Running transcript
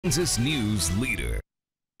Kansas News leader.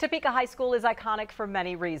 Topeka High School is iconic for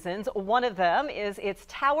many reasons. One of them is its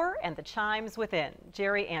tower and the chimes within.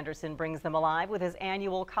 Jerry Anderson brings them alive with his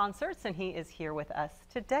annual concerts, and he is here with us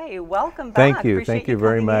today. Welcome back. Thank you. Thank you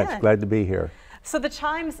very much. Glad to be here. So the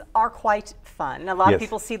chimes are quite fun. A lot of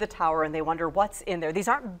people see the tower and they wonder what's in there. These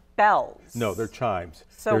aren't bells. No, they're chimes.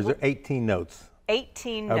 So there's 18 notes.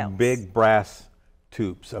 18 notes. Big brass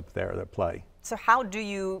tubes up there that play. So how do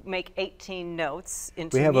you make 18 notes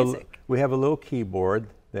into music? We have a little keyboard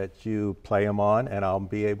that you play them on, and I'll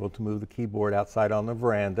be able to move the keyboard outside on the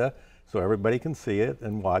veranda so everybody can see it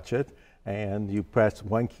and watch it. And you press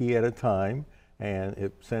one key at a time, and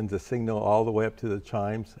it sends a signal all the way up to the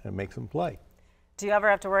chimes and makes them play. Do you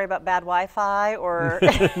ever have to worry about bad Wi-Fi or?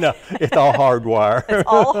 No, it's all hardwired. It's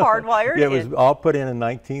all hardwired? Yeah, it was all put in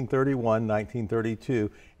 1931,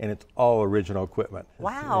 1932, and it's all original equipment.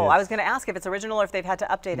 Wow, I was going to ask if it's original or if they've had to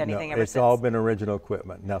update anything ever since. It's all been original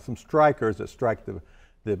equipment. Now, some strikers that strike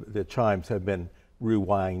the chimes have been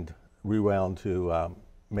rewound to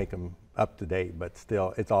make them up to date, but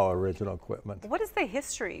still, it's all original equipment. What is the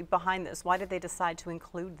history behind this? Why did they decide to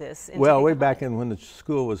include this? Well, way back when the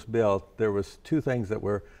school was built, there was two things that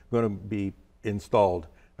were going to be installed: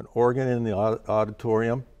 an organ in the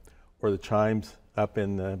auditorium, or the chimes up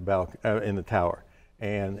in the tower.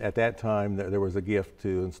 And at that time, there was a gift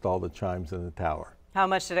to install the chimes in the tower. How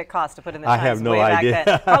much did it cost to put in the chimes? I have no idea. Back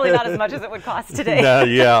then? Probably not as much as it would cost today.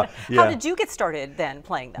 Yeah. How did you get started then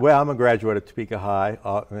playing them? Well, I'm a graduate at Topeka High,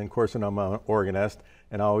 and of course I'm an organist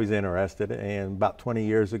and always interested. And about 20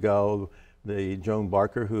 years ago, Joan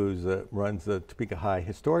Barker, who runs the Topeka High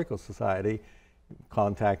Historical Society,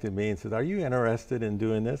 contacted me and said, "Are you interested in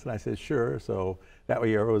doing this?" And I said, "Sure." So that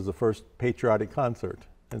year was the first patriotic concert.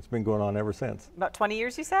 It's been going on ever since. About 20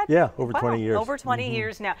 years, you said? Yeah, over 20 years. Over 20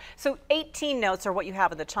 years now. So 18 notes are what you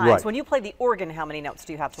have in the chimes. Right. When you play the organ, how many notes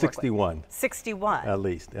do you have to work with? 61. 61. At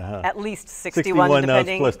least. At least 61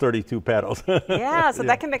 depending. notes plus 32 pedals. Yeah, so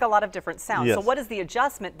that can make a lot of different sounds. Yes. So what is the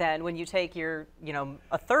adjustment then when you take your,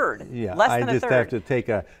 a third? Yeah, less than a third. I just have to take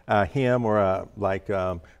a hymn or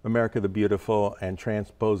America the Beautiful and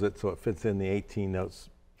transpose it so it fits in the 18 notes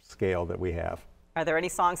scale that we have. Are there any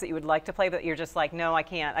songs that you would like to play but you're just like, no, I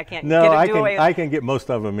can't No, I can get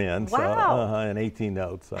most of them in. Wow. So, in 18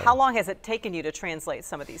 notes. So. How long has it taken you to translate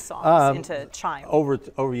some of these songs into chimes?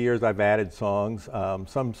 Over years, I've added songs.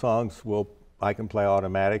 Some songs I can play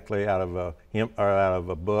automatically out of a hymn or out of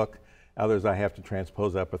a book. Others I have to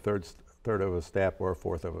transpose up a third of a step or a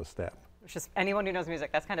fourth of a step. It's just anyone who knows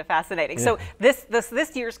music, that's kind of fascinating. Yeah. So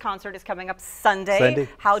this year's concert is coming up Sunday.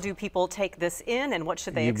 How do people take this in, and what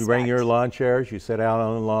should they expect? You bring your lawn chairs, you sit out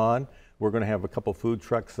on the lawn. We're going to have a couple food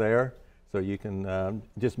trucks there, so you can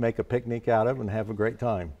just make a picnic out of it and have a great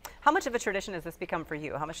time. How much of a tradition has this become for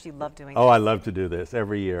you? How much do you love doing this? Oh, I love to do this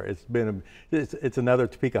every year. It's another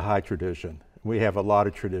Topeka High tradition. We have a lot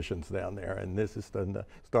of traditions down there, and this is the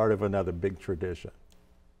start of another big tradition.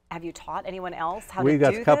 Have you taught anyone else how to do this?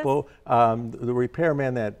 We've got a couple. The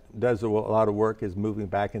repairman that does a lot of work is moving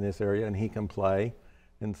back in this area, and he can play.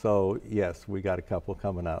 And so, yes, we got a couple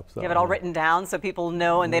coming up. So. You have it all written down so people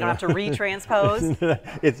know and they don't have to retranspose?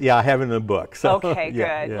 I have it in the book. So. Okay, good.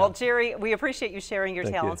 Yeah. Well, Jerry, we appreciate you sharing your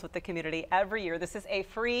talents you. with the community every year. This is a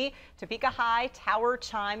free Topeka High Tower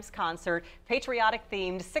Chimes concert, patriotic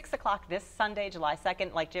themed, 6 o'clock this Sunday, July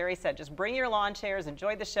 2nd. Like Jerry said, just bring your lawn chairs,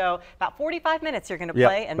 enjoy the show. About 45 minutes you're going to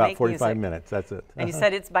play and make music. About 45 minutes, that's it. And you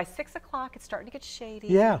said it's by 6 o'clock, it's starting to get shady.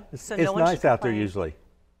 Yeah, so it's nice out there usually.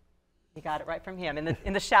 You got it right from him,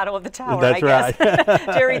 in the shadow of the tower, That's I guess.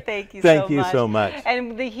 Right. Jerry, thank you so much.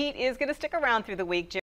 And the heat is going to stick around through the week.